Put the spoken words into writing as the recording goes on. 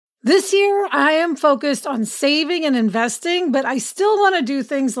This year, I am focused on saving and investing, but I still want to do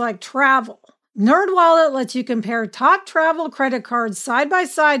things like travel. NerdWallet lets you compare top travel credit cards side by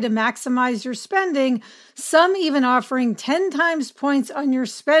side to maximize your spending, some even offering 10 times points on your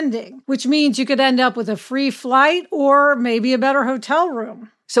spending, which means you could end up with a free flight or maybe a better hotel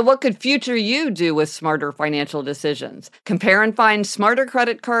room. So what could future you do with smarter financial decisions? Compare and find smarter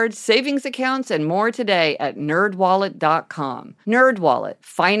credit cards, savings accounts, and more today at nerdwallet.com. NerdWallet,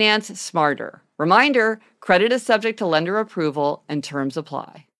 finance smarter. Reminder, credit is subject to lender approval and terms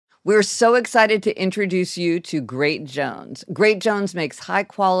apply. We're so excited to introduce you to Great Jones. Great Jones makes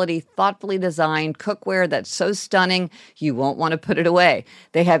high-quality, thoughtfully designed cookware that's so stunning you won't want to put it away.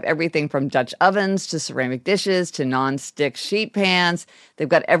 They have everything from Dutch ovens to ceramic dishes to non-stick sheet pans. They've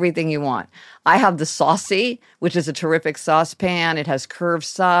got everything you want. I have the Saucy, which is a terrific saucepan. It has curved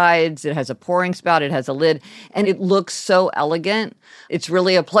sides. It has a pouring spout. It has a lid. And it looks so elegant. It's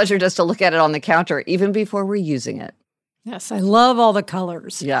really a pleasure just to look at it on the counter, even before we're using it. Yes, I love all the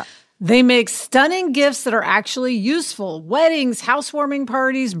colors. Yeah. They make stunning gifts that are actually useful. Weddings, housewarming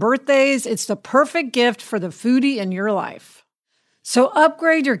parties, birthdays. It's the perfect gift for the foodie in your life. So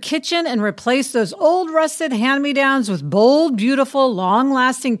upgrade your kitchen and replace those old rusted hand-me-downs with bold, beautiful,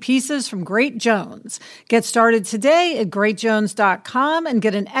 long-lasting pieces from Great Jones. Get started today at greatjones.com and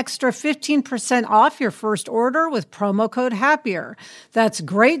get an extra 15% off your first order with promo code HAPPIER. That's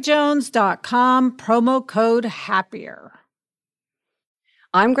greatjones.com, promo code HAPPIER.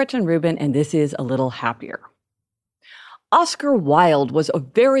 I'm Gretchen Rubin, and this is A Little Happier. Oscar Wilde was a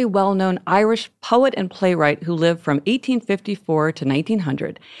very well-known Irish poet and playwright who lived from 1854 to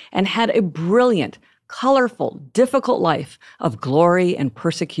 1900 and had a brilliant, colorful, difficult life of glory and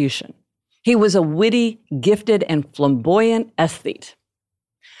persecution. He was a witty, gifted, and flamboyant aesthete.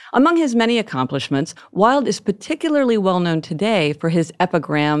 Among his many accomplishments, Wilde is particularly well-known today for his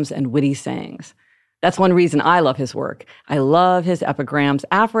epigrams and witty sayings. That's one reason I love his work. I love his epigrams,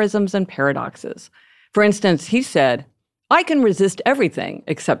 aphorisms, and paradoxes. For instance, he said, "I can resist everything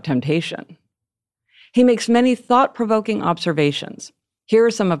except temptation." He makes many thought-provoking observations. Here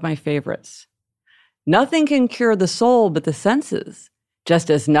are some of my favorites. Nothing can cure the soul but the senses, just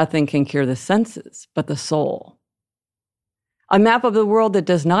as nothing can cure the senses but the soul. A map of the world that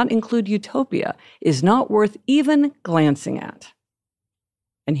does not include utopia is not worth even glancing at.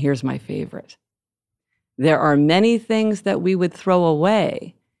 And here's my favorite. There are many things that we would throw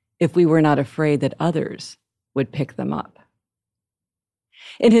away if we were not afraid that others would pick them up.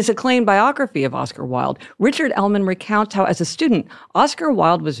 In his acclaimed biography of Oscar Wilde, Richard Ellman recounts how, as a student, Oscar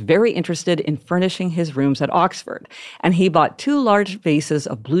Wilde was very interested in furnishing his rooms at Oxford, and he bought 2 large vases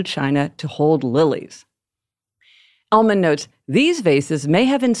of blue china to hold lilies. Ellman notes, these vases may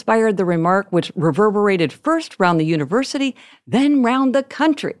have inspired the remark which reverberated first round the university, then round the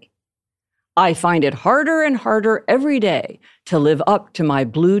country. I find it harder and harder every day to live up to my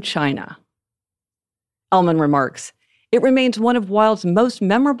blue china. Ellman remarks, it remains one of Wilde's most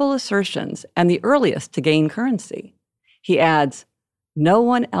memorable assertions and the earliest to gain currency. He adds, no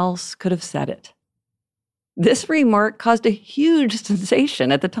one else could have said it. This remark caused a huge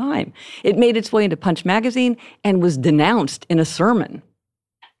sensation at the time. It made its way into Punch magazine and was denounced in a sermon.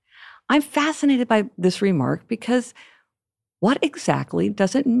 I'm fascinated by this remark because what exactly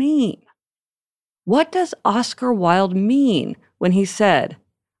does it mean? What does Oscar Wilde mean when he said,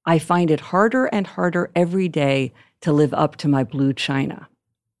 I find it harder and harder every day to live up to my blue china?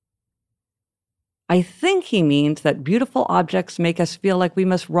 I think he means that beautiful objects make us feel like we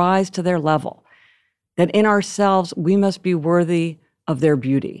must rise to their level, that in ourselves we must be worthy of their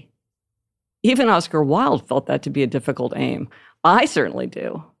beauty. Even Oscar Wilde felt that to be a difficult aim. I certainly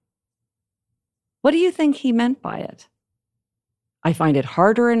do. What do you think he meant by it? I find it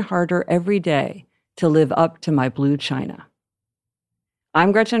harder and harder every day to live up to my blue china.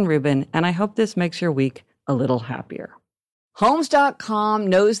 I'm Gretchen Rubin, and I hope this makes your week a little happier. Homes.com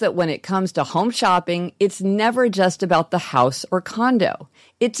knows that when it comes to home shopping, it's never just about the house or condo.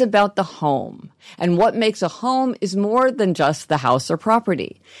 It's about the home. And what makes a home is more than just the house or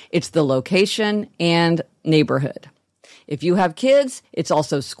property. It's the location and neighborhood. If you have kids, it's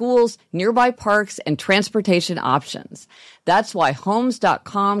also schools, nearby parks, and transportation options. That's why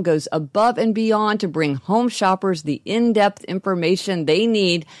Homes.com goes above and beyond to bring home shoppers the in-depth information they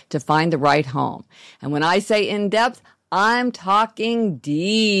need to find the right home. And when I say in-depth, I'm talking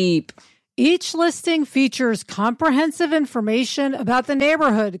deep. Each listing features comprehensive information about the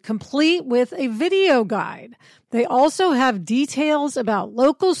neighborhood, complete with a video guide. They also have details about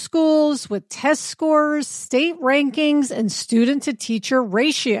local schools with test scores, state rankings, and student-to-teacher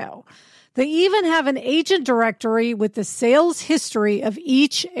ratio. They even have an agent directory with the sales history of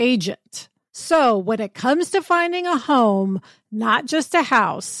each agent. So when it comes to finding a home, not just a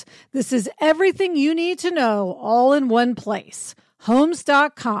house, this is everything you need to know all in one place.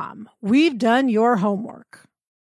 Homes.com. We've done your homework.